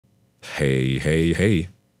Hey, hey, hey.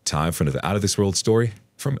 Time for another out of this world story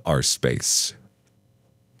from our space.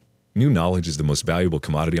 New knowledge is the most valuable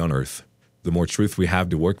commodity on Earth. The more truth we have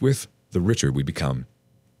to work with, the richer we become.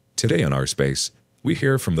 Today on our space, we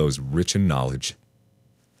hear from those rich in knowledge.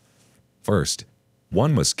 First,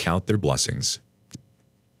 one must count their blessings.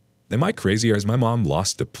 Am I crazy or has my mom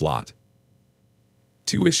lost the plot?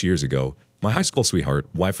 2-ish years ago, my high school sweetheart,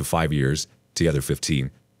 wife of 5 years, together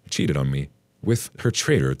 15, cheated on me with her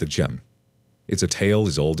trader at the gym. It's a tale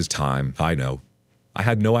as old as time, I know. I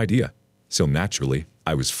had no idea, so naturally,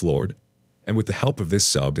 I was floored, and with the help of this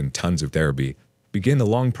sub and tons of therapy, began the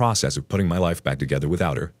long process of putting my life back together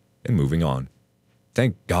without her and moving on.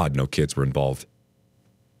 Thank God no kids were involved.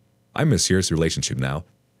 I'm in a serious relationship now,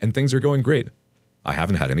 and things are going great. I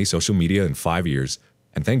haven't had any social media in 5 years,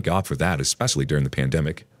 and thank God for that, especially during the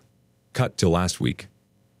pandemic. Cut till last week.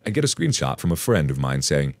 I get a screenshot from a friend of mine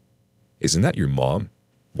saying, "Isn't that your mom?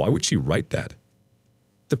 Why would she write that?"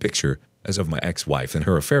 The picture is of my ex-wife and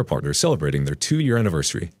her affair partner celebrating their 2-year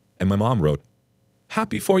anniversary, and my mom wrote,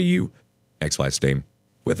 "Happy for you!" ex-wife's name,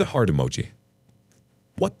 with a heart emoji.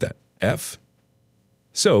 What the F?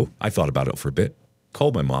 So I thought about it for a bit,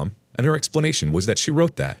 called my mom, and her explanation was that she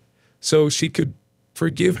wrote that so she could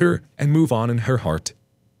forgive her and move on in her heart.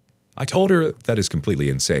 I told her that is completely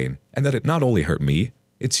insane and that it not only hurt me,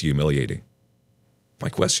 it's humiliating. My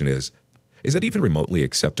question is that even remotely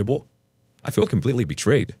acceptable? I feel completely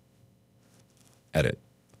betrayed. Edit.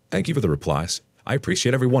 Thank you for the replies. I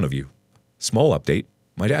appreciate every one of you. Small update.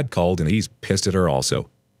 My dad called and he's pissed at her also.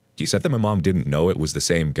 He said that my mom didn't know it was the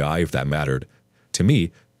same guy if that mattered. To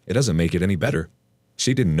me, it doesn't make it any better.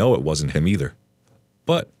 She didn't know it wasn't him either.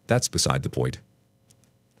 But that's beside the point.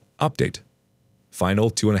 Update. Final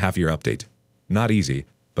 2.5-year update. Not easy,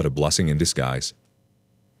 but a blessing in disguise.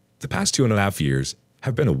 The past 2.5 years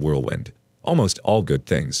have been a whirlwind. Almost all good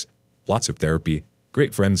things. Lots of therapy,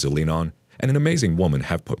 great friends to lean on, and an amazing woman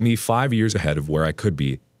have put me 5 years ahead of where I could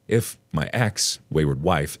be if my ex, wayward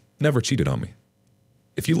wife, never cheated on me.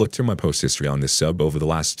 If you look through my post history on this sub over the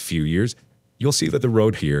last few years, you'll see that the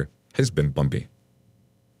road here has been bumpy.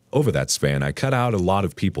 Over that span, I cut out a lot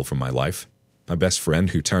of people from my life. My best friend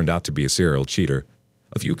who turned out to be a serial cheater,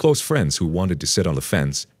 a few close friends who wanted to sit on the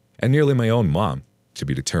fence, and nearly my own mom, to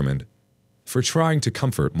be determined, for trying to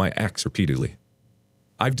comfort my ex repeatedly.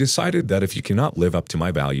 I've decided that if you cannot live up to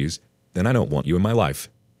my values, then I don't want you in my life.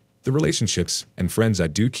 The relationships and friends I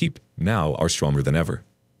do keep now are stronger than ever.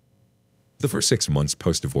 The first 6 months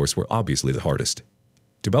post-divorce were obviously the hardest.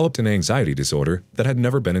 Developed an anxiety disorder that had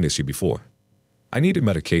never been an issue before. I needed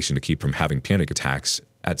medication to keep from having panic attacks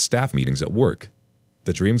at staff meetings at work.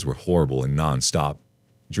 The dreams were horrible and non-stop.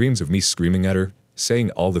 Dreams of me screaming at her,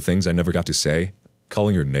 saying all the things I never got to say,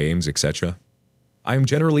 calling her names, etc. I am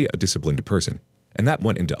generally a disciplined person, and that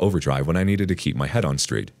went into overdrive when I needed to keep my head on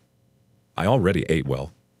straight. I already ate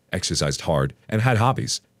well, exercised hard, and had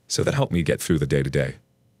hobbies, so that helped me get through the day-to-day.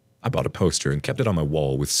 I bought a poster and kept it on my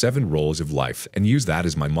wall with 7 roles of life and used that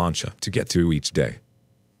as my mantra to get through each day.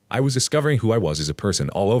 I was discovering who I was as a person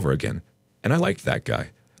all over again, and I liked that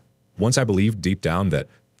guy. Once I believed deep down that,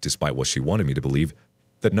 despite what she wanted me to believe,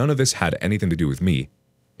 that none of this had anything to do with me,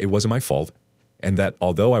 it wasn't my fault, and that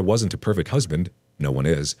although I wasn't a perfect husband, no one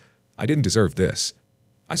is, I didn't deserve this.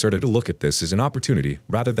 I started to look at this as an opportunity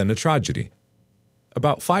rather than a tragedy.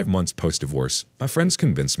 About 5 months post-divorce, my friends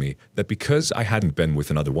convinced me that because I hadn't been with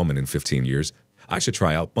another woman in 15 years, I should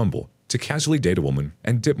try out Bumble to casually date a woman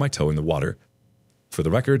and dip my toe in the water. For the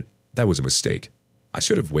record, that was a mistake. I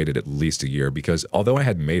should have waited at least a year because although I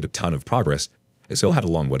had made a ton of progress, I still had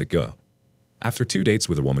a long way to go. After 2 dates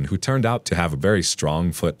with a woman who turned out to have a very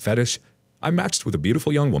strong foot fetish, I matched with a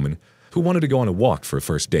beautiful young woman who wanted to go on a walk for a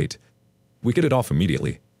first date. We hit it off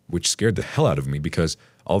immediately, which scared the hell out of me because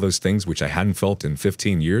all those things which I hadn't felt in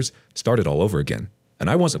 15 years started all over again, and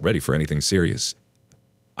I wasn't ready for anything serious.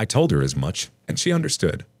 I told her as much, and she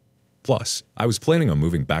understood. Plus, I was planning on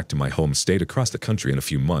moving back to my home state across the country in a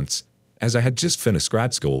few months, as I had just finished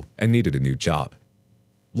grad school and needed a new job.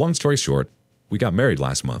 Long story short, we got married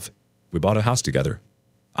last month. We bought a house together.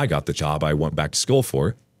 I got the job I went back to school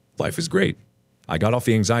for. Life is great. I got off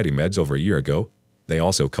the anxiety meds over a year ago. They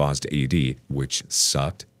also caused AD, which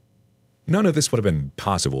sucked. None of this would have been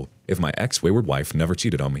possible if my ex-wayward wife never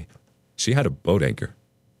cheated on me. She had a boat anchor.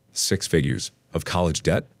 6 figures of college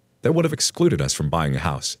debt that would have excluded us from buying a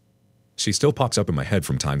house. She still pops up in my head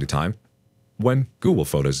from time to time. When Google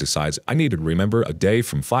Photos decides I need to remember a day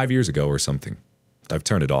from 5 years ago or something. I've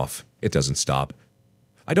turned it off. It doesn't stop.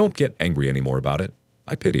 I don't get angry anymore about it.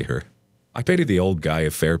 I pity her. I pity the old guy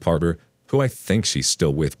affair partner who I think she's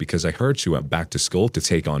still with because I heard she went back to school to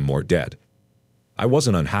take on more debt. I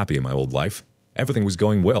wasn't unhappy in my old life. Everything was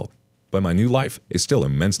going well. But my new life is still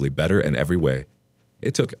immensely better in every way.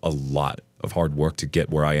 It took a lot of hard work to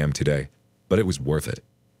get where I am today, but it was worth it.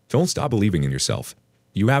 Don't stop believing in yourself.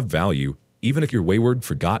 You have value, even if you're wayward,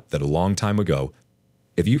 forgot that a long time ago.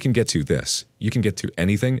 If you can get to this, you can get to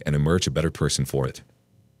anything and emerge a better person for it.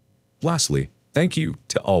 Lastly, thank you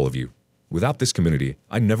to all of you. Without this community,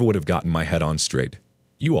 I never would have gotten my head on straight.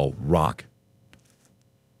 You all rock.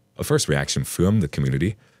 A first reaction from the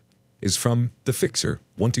community is from The Fixer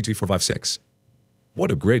 122456.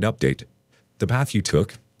 What a great update. The path you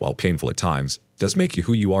took, while painful at times, does make you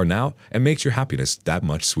who you are now and makes your happiness that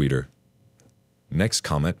much sweeter. Next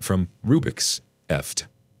comment from Rubik's Eft.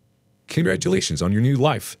 Congratulations on your new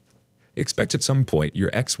life. Expect at some point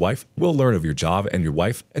your ex-wife will learn of your job and your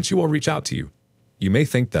wife, and she will reach out to you. You may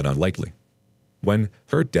think that unlikely. When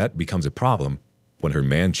her debt becomes a problem, when her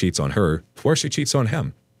man cheats on her or she cheats on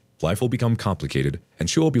him, life will become complicated and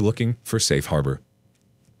she will be looking for safe harbor.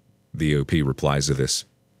 The OP replies to this.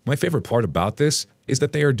 My favorite part about this is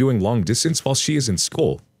that they are doing long distance while she is in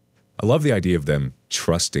school. I love the idea of them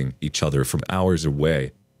trusting each other from hours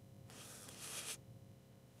away.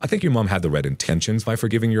 I think your mom had the right intentions by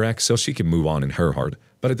forgiving your ex so she could move on in her heart,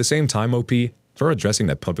 but at the same time, OP, her addressing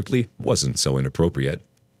that publicly wasn't so inappropriate.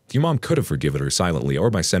 Your mom could have forgiven her silently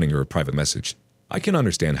or by sending her a private message. I can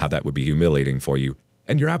understand how that would be humiliating for you,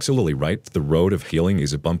 and you're absolutely right, the road of healing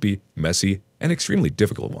is a bumpy, messy, and extremely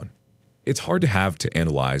difficult one. It's hard to have to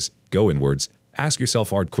analyze, go inwards, ask yourself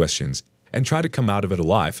hard questions, and try to come out of it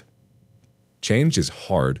alive. Change is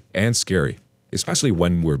hard and scary, especially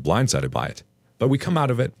when we're blindsided by it, but we come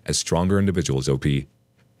out of it as stronger individuals, OP.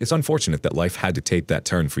 It's unfortunate that life had to take that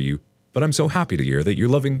turn for you, but I'm so happy to hear that you're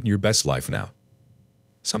living your best life now.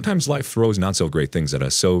 Sometimes life throws not so great things at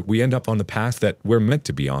us, so we end up on the path that we're meant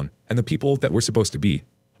to be on and the people that we're supposed to be.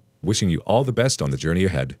 Wishing you all the best on the journey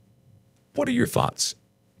ahead. What are your thoughts?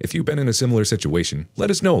 If you've been in a similar situation,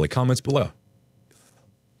 let us know in the comments below.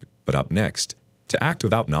 But up next, to act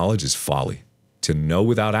without knowledge is folly. To know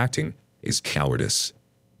without acting is cowardice.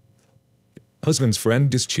 Husband's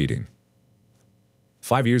friend is cheating.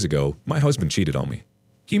 5 years ago, my husband cheated on me.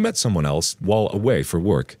 He met someone else while away for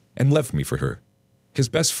work and left me for her. His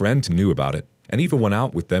best friend knew about it and even went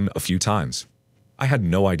out with them a few times. I had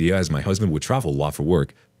no idea as my husband would travel a lot for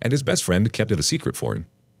work and his best friend kept it a secret for him.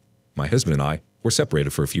 My husband and I were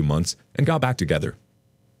separated for a few months and got back together.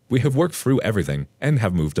 We have worked through everything and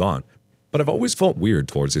have moved on, but I've always felt weird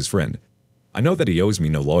towards his friend. I know that he owes me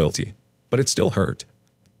no loyalty, but it still hurt.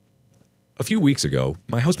 A few weeks ago,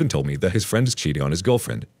 my husband told me that his friend is cheating on his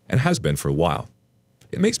girlfriend and has been for a while.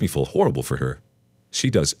 It makes me feel horrible for her. She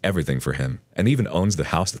does everything for him and even owns the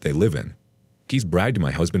house that they live in. He's bragged to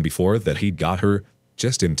my husband before that he got her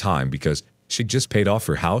just in time because she just paid off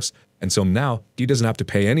her house, and so now he doesn't have to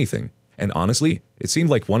pay anything. And honestly, it seemed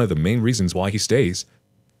like one of the main reasons why he stays.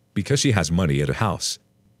 Because she has money at a house.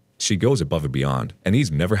 She goes above and beyond, and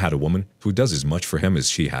he's never had a woman who does as much for him as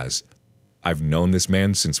she has. I've known this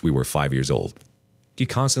man since we were 5 years old. He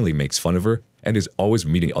constantly makes fun of her and is always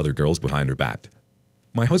meeting other girls behind her back.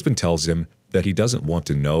 My husband tells him that he doesn't want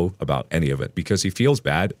to know about any of it because he feels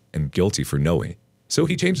bad and guilty for knowing, so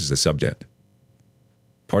he changes the subject.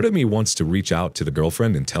 Part of me wants to reach out to the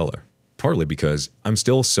girlfriend and tell her, partly because I'm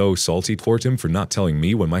still so salty toward him for not telling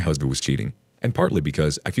me when my husband was cheating, and partly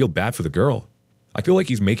because I feel bad for the girl. I feel like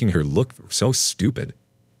he's making her look so stupid.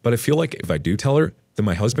 But I feel like if I do tell her, then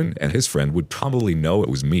my husband and his friend would probably know it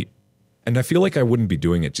was me. And I feel like I wouldn't be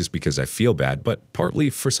doing it just because I feel bad, but partly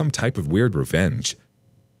for some type of weird revenge.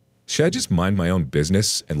 Should I just mind my own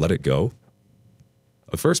business and let it go?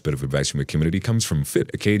 A first bit of advice from the community comes from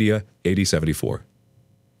Fit Acadia 8074.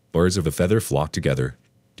 Birds of a feather flock together.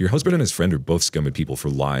 Your husband and his friend are both scummy people for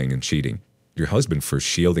lying and cheating. Your husband for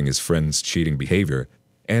shielding his friend's cheating behavior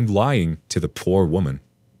and lying to the poor woman.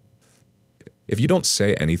 If you don't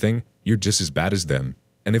say anything, you're just as bad as them.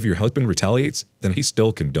 And if your husband retaliates, then he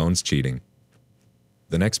still condones cheating.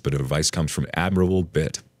 The next bit of advice comes from Admirable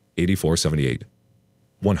Bit 8478.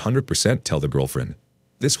 100% tell the girlfriend.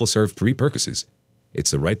 This will serve 3 purposes.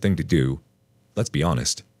 It's the right thing to do. Let's be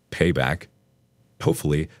honest. Payback.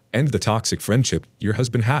 Hopefully, end the toxic friendship your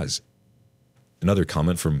husband has. Another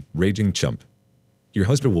comment from Raging Chump. Your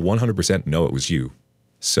husband will 100% know it was you.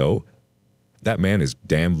 So, that man is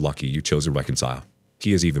damn lucky you chose to reconcile.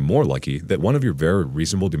 He is even more lucky that one of your very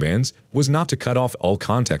reasonable demands was not to cut off all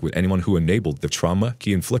contact with anyone who enabled the trauma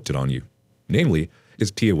he inflicted on you, namely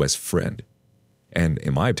his POS friend. And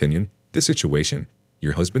in my opinion, this situation,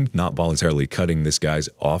 your husband not voluntarily cutting this guy's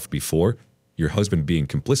off before, your husband being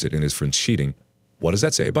complicit in his friend's cheating, what does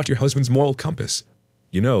that say about your husband's moral compass?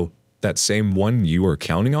 You know, That same one you are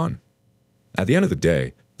counting on? At the end of the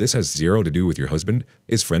day, this has zero to do with your husband,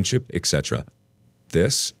 his friendship, etc.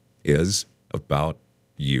 This is about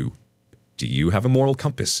you. Do you have a moral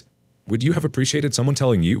compass? Would you have appreciated someone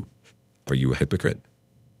telling you? Are you a hypocrite?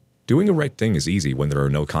 Doing the right thing is easy when there are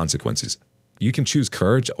no consequences. You can choose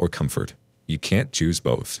courage or comfort. You can't choose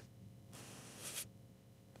both.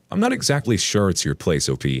 I'm not exactly sure it's your place,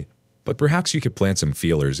 OP, but perhaps you could plant some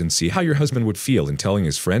feelers and see how your husband would feel in telling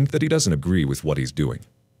his friend that he doesn't agree with what he's doing.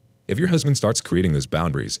 If your husband starts creating those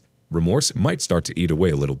boundaries, remorse might start to eat away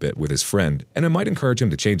a little bit with his friend, and it might encourage him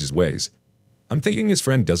to change his ways. I'm thinking his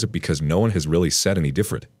friend does it because no one has really said any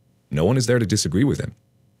different. No one is there to disagree with him.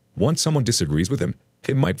 Once someone disagrees with him,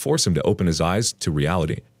 it might force him to open his eyes to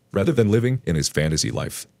reality, rather than living in his fantasy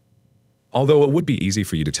life. Although it would be easy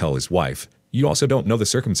for you to tell his wife, you also don't know the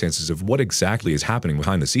circumstances of what exactly is happening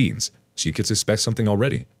behind the scenes. She could suspect something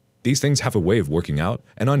already. These things have a way of working out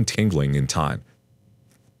and untangling in time.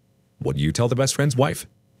 What do you tell the best friend's wife?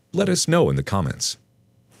 Let us know in the comments.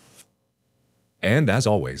 And as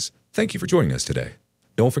always, thank you for joining us today.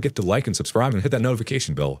 Don't forget to like and subscribe and hit that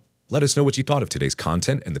notification bell. Let us know what you thought of today's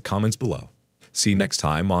content in the comments below. See you next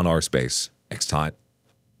time on Our Space. Next time.